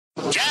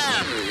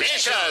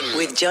Mission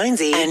with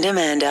Jonesy and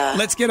Amanda.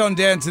 Let's get on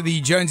down to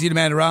the Jonesy and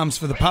Amanda Arms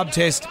for the pub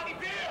test.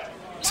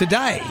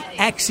 Today,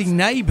 axing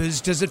neighbours,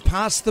 does it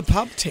pass the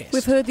pub test?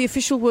 We've heard the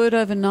official word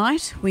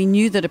overnight. We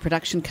knew that a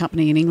production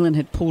company in England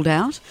had pulled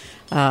out.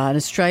 The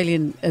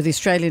Australian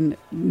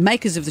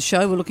makers of the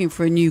show were looking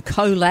for a new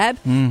collab.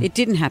 It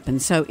didn't happen,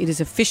 so it is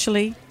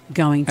officially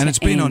going to And it's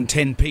been end. on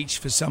 10 Peach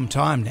for some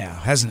time now,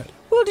 hasn't it?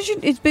 Well,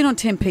 it's been on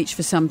 10 Peach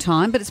for some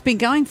time, but it's been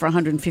going for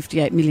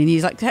 158 million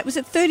years. Was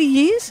it 30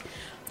 years?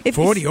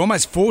 40,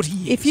 almost 40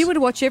 years. If you were to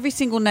watch every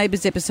single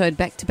Neighbours episode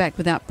back-to-back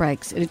without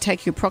breaks, it would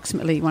take you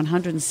approximately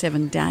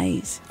 107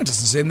 days. That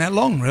doesn't seem that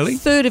long, really.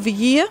 Third of a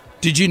year.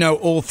 Did you know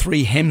all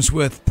three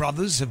Hemsworth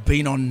brothers have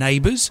been on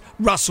Neighbours?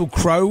 Russell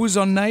Crowe was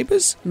on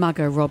Neighbours.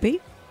 Margot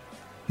Robbie.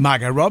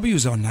 Margot Robbie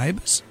was on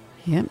Neighbours.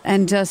 Yeah,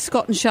 and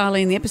Scott and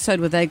Charlene, the episode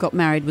where they got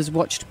married, was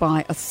watched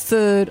by a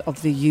third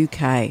of the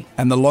UK.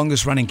 And the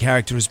longest-running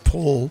character is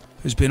Paul,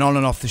 who's been on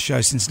and off the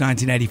show since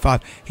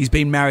 1985. He's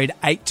been married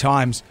 8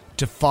 times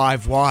to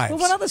 5 wives. Well,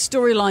 what other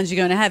storylines are you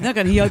going to have?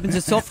 He opens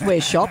a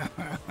software shop.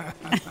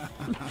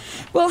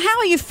 Well, how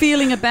are you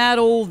feeling about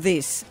all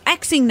this?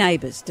 Axing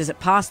neighbours, does it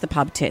pass the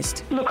pub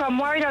test? Look, I'm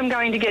worried I'm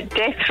going to get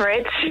death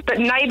threats, but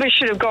Neighbours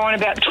should have gone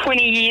about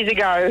 20 years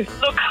ago.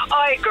 Look,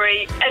 I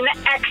agree, and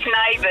axe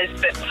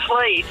neighbours, but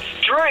please,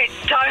 Drew,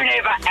 don't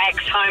ever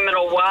axe home and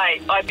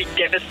away. I'd be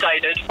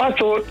devastated. I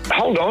thought,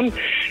 hold on,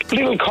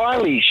 little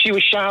Kylie, she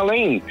was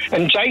Charlene,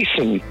 and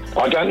Jason.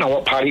 I don't know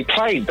what part he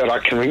played, but I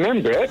can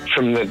remember it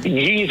from the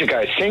years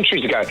ago,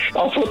 centuries ago.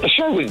 I thought the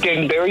show was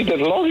getting buried a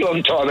long,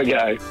 long time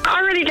ago. I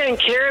really don't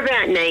care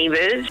about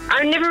Neighbours.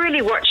 I never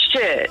really watched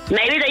it.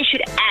 Maybe they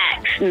should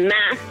axe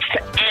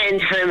Maths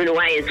and Home and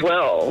Away as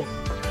well.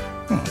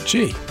 Oh,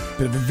 gee,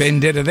 bit of a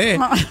vendetta there.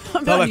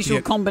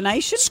 Unusual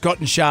combination. Scott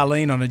and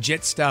Charlene on a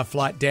Jetstar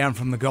flight down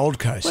from the Gold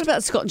Coast. What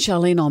about Scott and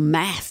Charlene on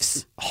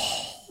Maths?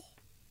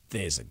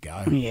 There's a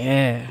go.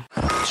 Yeah.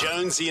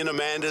 Jonesy and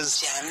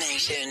Amanda's Jam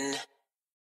Nation.